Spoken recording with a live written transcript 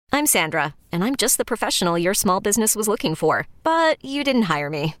I'm Sandra, and I'm just the professional your small business was looking for. But you didn't hire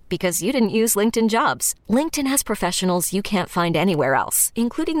me because you didn't use LinkedIn Jobs. LinkedIn has professionals you can't find anywhere else,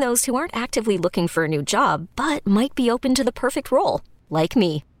 including those who aren't actively looking for a new job, but might be open to the perfect role, like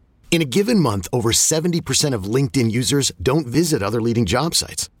me. In a given month, over 70% of LinkedIn users don't visit other leading job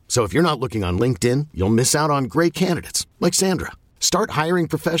sites. So if you're not looking on LinkedIn, you'll miss out on great candidates like Sandra. Start hiring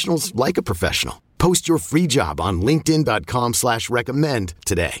professionals like a professional. Post your free job on linkedin.com/recommend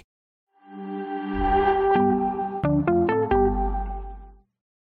today.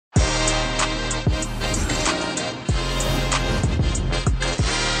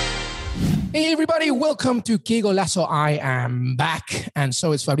 Hey everybody, welcome to Que Golazo. I am back, and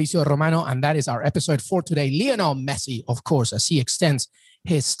so is Fabrizio Romano, and that is our episode for today. Lionel Messi, of course, as he extends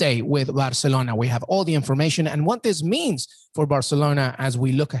his stay with Barcelona. We have all the information and what this means for Barcelona as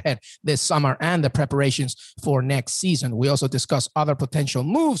we look ahead this summer and the preparations for next season. We also discuss other potential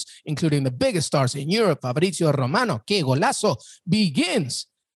moves, including the biggest stars in Europe. Fabrizio Romano, Que Golazo begins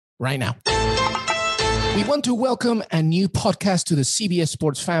right now. We want to welcome a new podcast to the CBS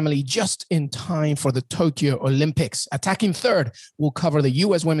Sports family just in time for the Tokyo Olympics. Attacking Third will cover the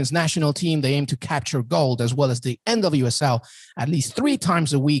U.S. women's national team. They aim to capture gold as well as the NWSL at least 3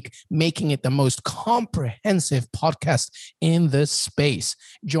 times a week, making it the most comprehensive podcast in the space.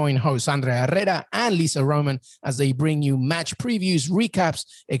 Join hosts Andrea Herrera and Lisa Roman as they bring you match previews, recaps,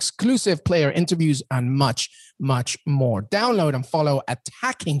 exclusive player interviews, and much more. Download and follow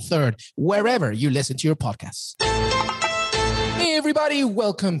Attacking Third wherever you listen to your podcasts. Hey everybody,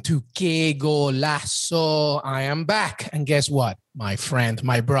 welcome to Que Golazo. I am back, and guess what? My friend,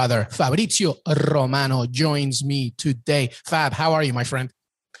 my brother, Fabrizio Romano joins me today. Fab, how are you, my friend?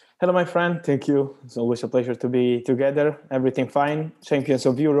 Hello, my friend. Thank you. It's always a pleasure to be together. Everything fine. Champions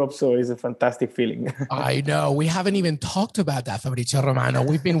of Europe, so it's a fantastic feeling. I know. We haven't even talked about that, Fabrizio Romano.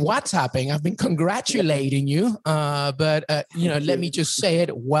 We've been WhatsApping. I've been congratulating you. But let me just say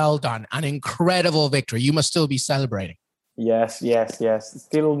it. Well done. An incredible victory. You must still be celebrating. Yes.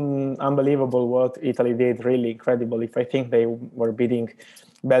 Still unbelievable what Italy did. Really incredible. If I think they were beating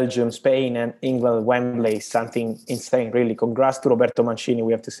Belgium, Spain, and England, Wembley, something insane, really. Congrats to Roberto Mancini,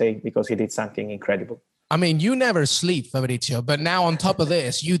 we have to say, because he did something incredible. I mean, you never sleep, Fabrizio, but now on top of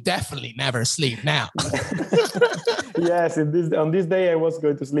this, you definitely never sleep now. Yes, on this day, I was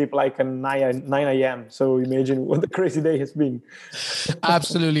going to sleep like at 9 a.m. So imagine what the crazy day has been.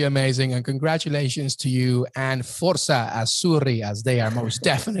 Absolutely amazing. And congratulations to you and Forza Azzurri, as they are most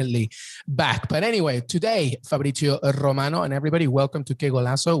definitely back. But anyway, today, Fabrizio Romano and everybody, welcome to Que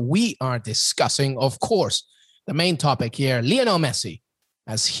Golazo. We are discussing, of course, the main topic here, Lionel Messi,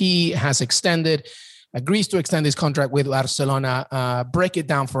 as he has agrees to extend his contract with Barcelona. Break it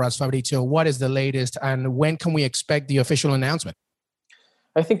down for us, Fabrizio. What is the latest and when can we expect the official announcement?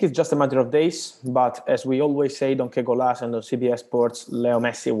 I think it's just a matter of days, but as we always say on Que Golazo and on CBS Sports, Leo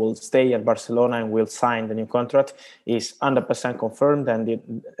Messi will stay at Barcelona and will sign the new contract. It's 100% confirmed, and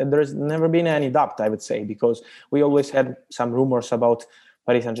there's never been any doubt, I would say, because we always had some rumors about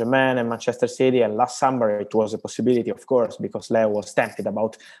Paris Saint-Germain and Manchester City, and last summer it was a possibility, of course, because Leo was tempted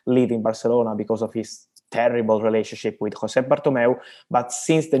about leaving Barcelona because of his terrible relationship with Josep Bartomeu. But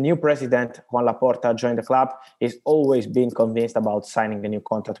since the new president, Joan Laporta, joined the club, he's always been convinced about signing a new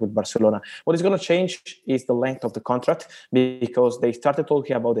contract with Barcelona. What is going to change is the length of the contract, because they started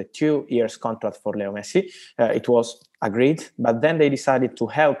talking about a 2 years contract for Leo Messi. It was agreed, but then they decided to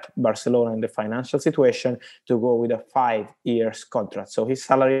help Barcelona in the financial situation to go with a 5 years contract. So his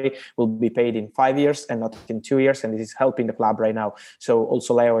salary will be paid in 5 years and not in 2 years, and this is helping the club right now. So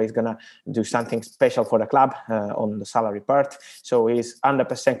also Leo is going to do something special for the club on the salary part. So he's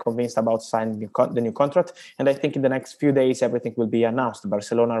 100% convinced about signing the new contract, and I think in the next few days everything will be announced.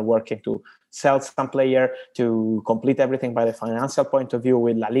 Barcelona are working to sell some player to complete everything by the financial point of view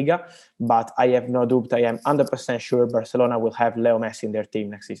with La Liga, but I have no doubt, I am 100% sure Barcelona will have Leo Messi in their team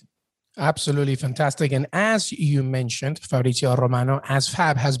next season. Absolutely fantastic. And as you mentioned, Fabrizio Romano, as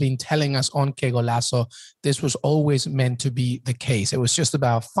Fab has been telling us on Que Golazo, this was always meant to be the case. It was just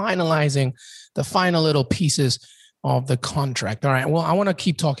about finalizing the final little pieces of the contract. All right, well, I want to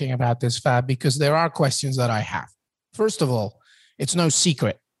keep talking about this, Fab, because there are questions that I have. First of all, it's no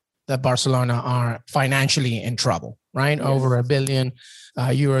secret that Barcelona are financially in trouble, right? Yes. Over €1 billion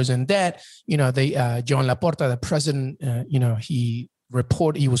in debt. You know, Joan Laporta, the president, he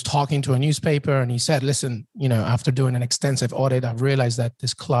was talking to a newspaper and he said, listen, after doing an extensive audit, I've realized that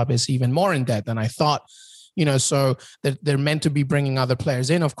this club is even more in debt than I thought. So that they're meant to be bringing other players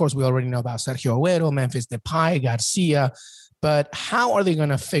in. Of course, we already know about Sergio Agüero, Memphis Depay, Garcia, But how are they going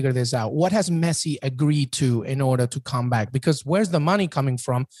to figure this out? What has Messi agreed to in order to come back? Because where's the money coming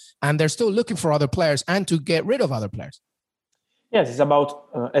from? And they're still looking for other players and to get rid of other players. Yes, it's about,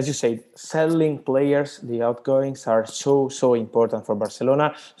 as you say, selling players. The outgoings are so important for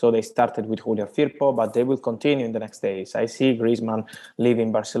Barcelona. So they started with Julian Firpo, but they will continue in the next days. I see Griezmann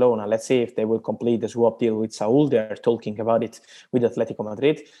leaving Barcelona. Let's see if they will complete the swap deal with Saul. They're talking about it with Atletico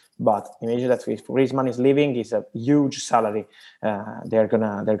Madrid. But imagine that if Griezmann is leaving, it's a huge salary they're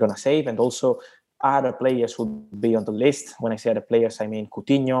gonna save, and also other players would be on the list. When I say other players, I mean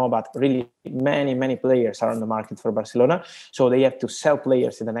Coutinho, but really many players are on the market for Barcelona. So they have to sell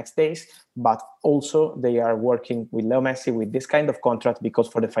players in the next days, but also they are working with Leo Messi with this kind of contract, because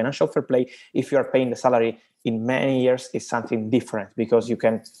for the financial fair play, if you are paying the salary in many years, is something different, because you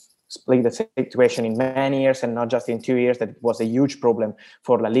can split the situation in many years and not just in 2 years. That was a huge problem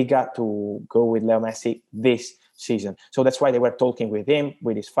for La Liga to go with Leo Messi this season. So that's why they were talking with him,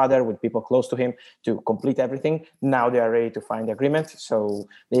 with his father, with people close to him to complete everything. Now they are ready to find the agreement. So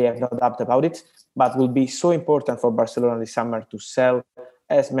they have no doubt about it. But will be so important for Barcelona this summer to sell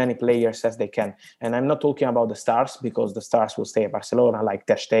as many players as they can. And I'm not talking about the stars, because the stars will stay at Barcelona, like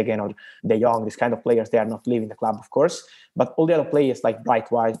Ter Stegen or De Jong, this kind of players. They are not leaving the club, of course. But all the other players like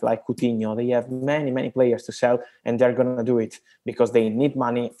Bright White, like Coutinho, they have many players to sell, and they're going to do it because they need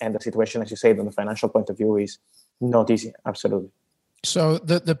money. And the situation, as you said, on the financial point of view is not easy, absolutely. So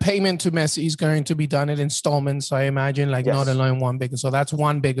the payment to Messi is going to be done in installments, I imagine, like yes. Not alone one big. So that's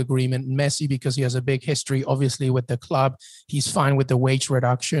one big agreement. Messi, because he has a big history, obviously, with the club, he's fine with the wage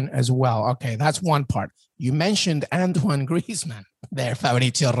reduction as well. Okay, that's one part. You mentioned Antoine Griezmann there,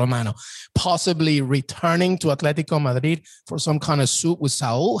 Fabrizio Romano, possibly returning to Atletico Madrid for some kind of suit with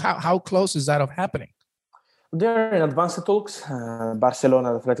Saul. How close is that of happening? They're in advanced talks,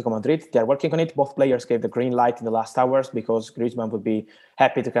 Barcelona and Atletico Madrid. They're working on it. Both players gave the green light in the last hours, because Griezmann would be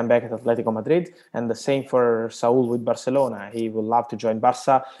happy to come back at Atletico Madrid. And the same for Saul with Barcelona. He would love to join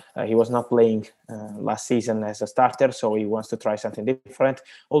Barca. He was not playing last season as a starter, so he wants to try something different.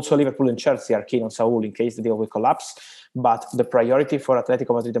 Also, Liverpool and Chelsea are keen on Saul in case the deal will collapse. But the priority for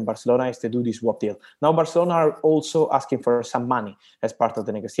Atletico Madrid and Barcelona is to do this swap deal. Now, Barcelona are also asking for some money as part of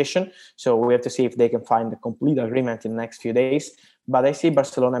the negotiation. So we have to see if they can find a complete agreement in the next few days. But I see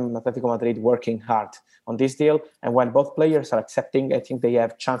Barcelona and Atletico Madrid working hard on this deal. And when both players are accepting, I think they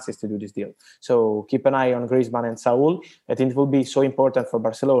have chances to do this deal. So keep an eye on Griezmann and Saul. I think it will be so important for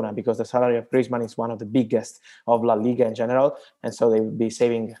Barcelona, because the salary of Griezmann is one of the biggest of La Liga in general. And so they will be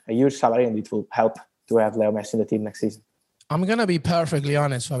saving a huge salary, and it will help to have Leo Messi in the team next season. I'm going to be perfectly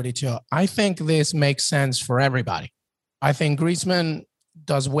honest, Fabrizio. I think this makes sense for everybody. I think Griezmann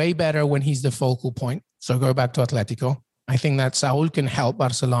does way better when he's the focal point. So go back to Atletico. I think that Saul can help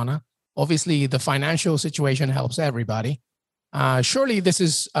Barcelona. Obviously, the financial situation helps everybody. Surely this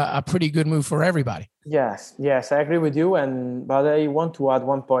is a pretty good move for everybody. Yes, I agree with you. But I want to add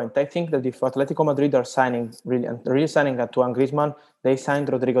one point. I think that if Atletico Madrid are really signing Antoine Griezmann, they signed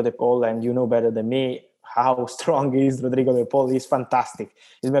Rodrigo de Paul, and you know better than me how strong is Rodrigo de Paul. He's fantastic.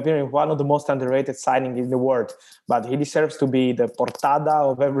 In my opinion, one of the most underrated signings in the world. But he deserves to be the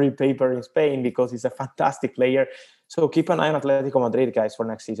portada of every paper in Spain, because he's a fantastic player. So keep an eye on Atletico Madrid, guys, for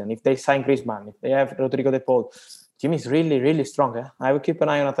next season. If they sign Griezmann, if they have Rodrigo de Paul, team is really strong. Eh? I will keep an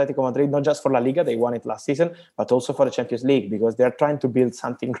eye on Atletico Madrid, not just for La Liga, they won it last season, but also for the Champions League, because they're trying to build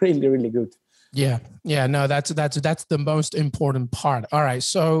something really good. Yeah. No, that's the most important part. All right.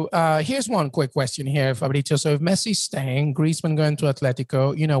 So here's one quick question here, Fabrizio. So if Messi's staying, Griezmann going to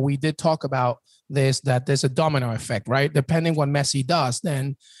Atletico, we did talk about this, that there's a domino effect, right? Depending what Messi does,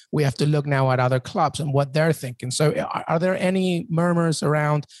 then we have to look now at other clubs and what they're thinking. So are there any murmurs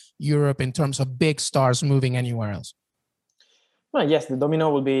around Europe in terms of big stars moving anywhere else? Well, yes, the domino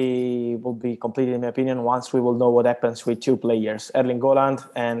will be completed, in my opinion, once we will know what happens with two players, Erling Haaland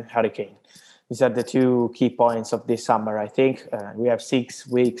and Harry Kane. These are the two key points of this summer, I think. We have 6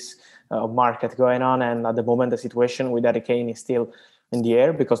 weeks of market going on, and at the moment the situation with Harry Kane is still in the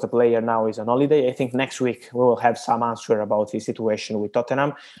air, because the player now is on holiday. I think next week we will have some answer about his situation with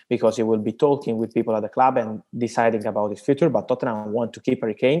Tottenham, because he will be talking with people at the club and deciding about his future. But Tottenham want to keep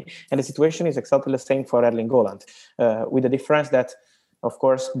Harry Kane, and the situation is exactly the same for Erling Haaland, with the difference that, of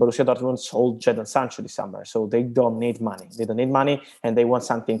course, Borussia Dortmund sold Jadon Sancho this summer, so they don't need money. And they want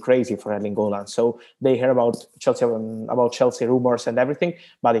something crazy for Erling Haaland. So they hear about Chelsea rumors and everything.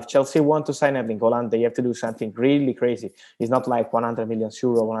 But if Chelsea want to sign Erling Haaland, they have to do something really crazy. It's not like 100 million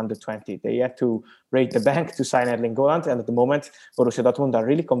euro, 120. They have to break the bank to sign Erling Haaland. And at the moment, Borussia Dortmund are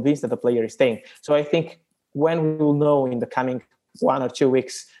really convinced that the player is staying. So I think when we will know in the coming 1 or 2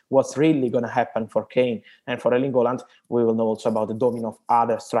 weeks what's really going to happen for Kane and for Erling Haaland, we will know also about the domino of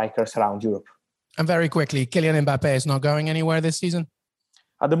other strikers around Europe. And very quickly, Kylian Mbappé is not going anywhere this season?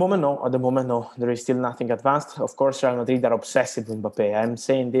 At the moment, no. There is still nothing advanced. Of course, Real Madrid are obsessed with Mbappé. I'm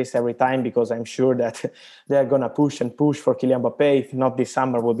saying this every time because I'm sure that they're going to push for Kylian Mbappé. If not this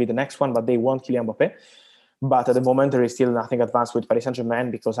summer, will be the next one, but they want Kylian Mbappé. But at the moment, there is still nothing advanced with Paris Saint-Germain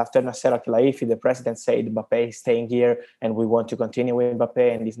because after Nasser Al-Khelaifi, the president said Mbappé is staying here and we want to continue with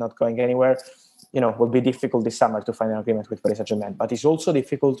Mbappé and he's not going anywhere. Will be difficult this summer to find an agreement with Paris Saint-Germain. But it's also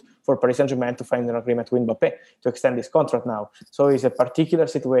difficult for Paris Saint-Germain to find an agreement with Mbappé to extend his contract now. So it's a particular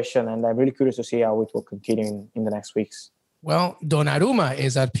situation, and I'm really curious to see how it will continue in the next weeks. Well, Donnarumma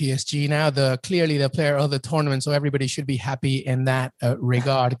is at PSG now, clearly the player of the tournament, so everybody should be happy in that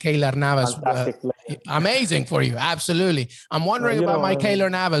regard. Keylor Navas, amazing for you, absolutely. I'm wondering about my Keylor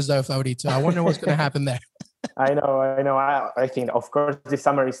Navas, though, Fabrizio. I wonder what's going to happen there. I know. I think, of course, this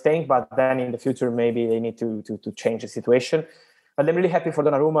summer is staying, but then in the future, maybe they need to change the situation. But I'm really happy for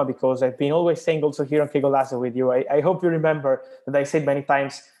Donnarumma because I've been always saying also here on Que Golazo with you, I hope you remember that I said many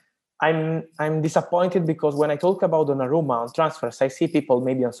times, I'm disappointed because when I talk about Donnarumma on transfers, I see people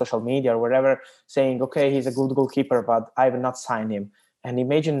maybe on social media or wherever saying, okay, he's a good goalkeeper, but I will not sign him. And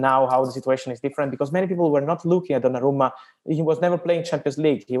imagine now how the situation is different because many people were not looking at Donnarumma. He was never playing Champions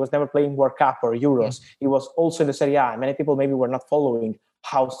League. He was never playing World Cup or Euros. He was also in the Serie A. Many people maybe were not following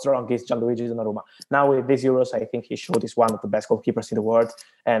how strong is Gianluigi Donnarumma. Now with these Euros, I think he showed he's one of the best goalkeepers in the world.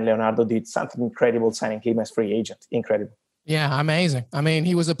 And Leonardo did something incredible signing him as free agent. Incredible. Yeah, amazing. I mean,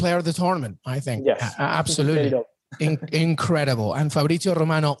 he was a player of the tournament, I think. Yes. Absolutely. Incredible. And Fabrizio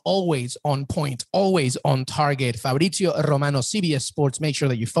Romano, always on point, always on target. Fabrizio Romano, CBS Sports. Make sure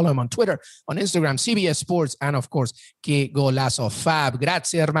that you follow him on Twitter, on Instagram, CBS Sports, and of course, Que Golazo. Fab,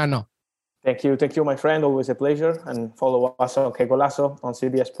 grazie, hermano. Thank you, my friend. Always a pleasure. And follow us on Que Golazo on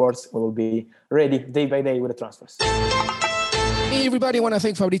CBS Sports. We will be ready day by day with the transfers. Hey everybody, I want to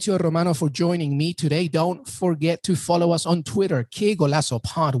thank Fabrizio Romano for joining me today. Don't forget to follow us on Twitter, Que Golazo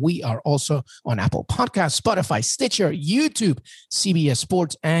Pod. We are also on Apple Podcasts, Spotify, Stitcher, YouTube, CBS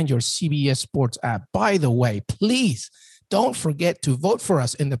Sports, and your CBS Sports app. By the way, please don't forget to vote for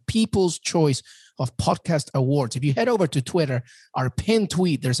us in the People's Choice of Podcast Awards. If you head over to Twitter, our pinned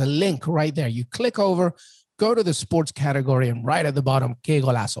tweet, there's a link right there. You click over, go to the sports category, and right at the bottom, Que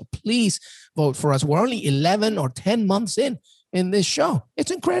Golazo. Please vote for us. We're only 11 or 10 months in this show. It's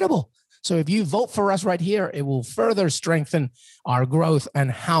incredible. So if you vote for us right here, it will further strengthen our growth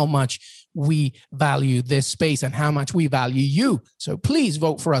and how much we value this space and how much we value you. So please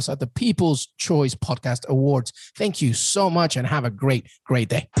vote for us at the People's Choice Podcast Awards. Thank you so much and have a great, great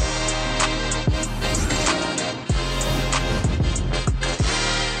day.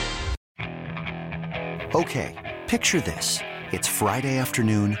 Okay, picture this. It's Friday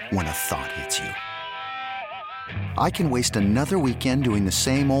afternoon when a thought hits you. I can waste another weekend doing the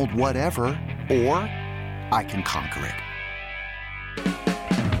same old whatever, or I can conquer it.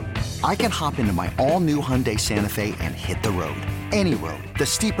 I can hop into my all-new Hyundai Santa Fe and hit the road. Any road. The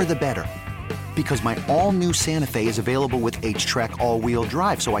steeper, the better. Because my all-new Santa Fe is available with H-Track all-wheel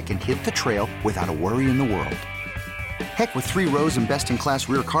drive, so I can hit the trail without a worry in the world. Heck, with 3 rows and best-in-class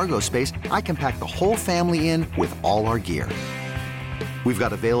rear cargo space, I can pack the whole family in with all our gear. We've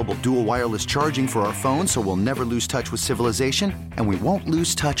got available dual wireless charging for our phones, so we'll never lose touch with civilization, and we won't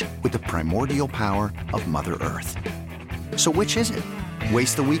lose touch with the primordial power of Mother Earth. So which is it?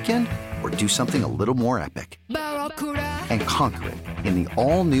 Waste the weekend or do something a little more epic? And conquer it in the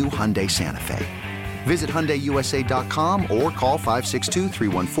all-new Hyundai Santa Fe. Visit HyundaiUSA.com or call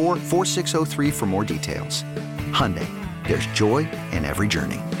 562-314-4603 for more details. Hyundai, there's joy in every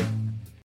journey.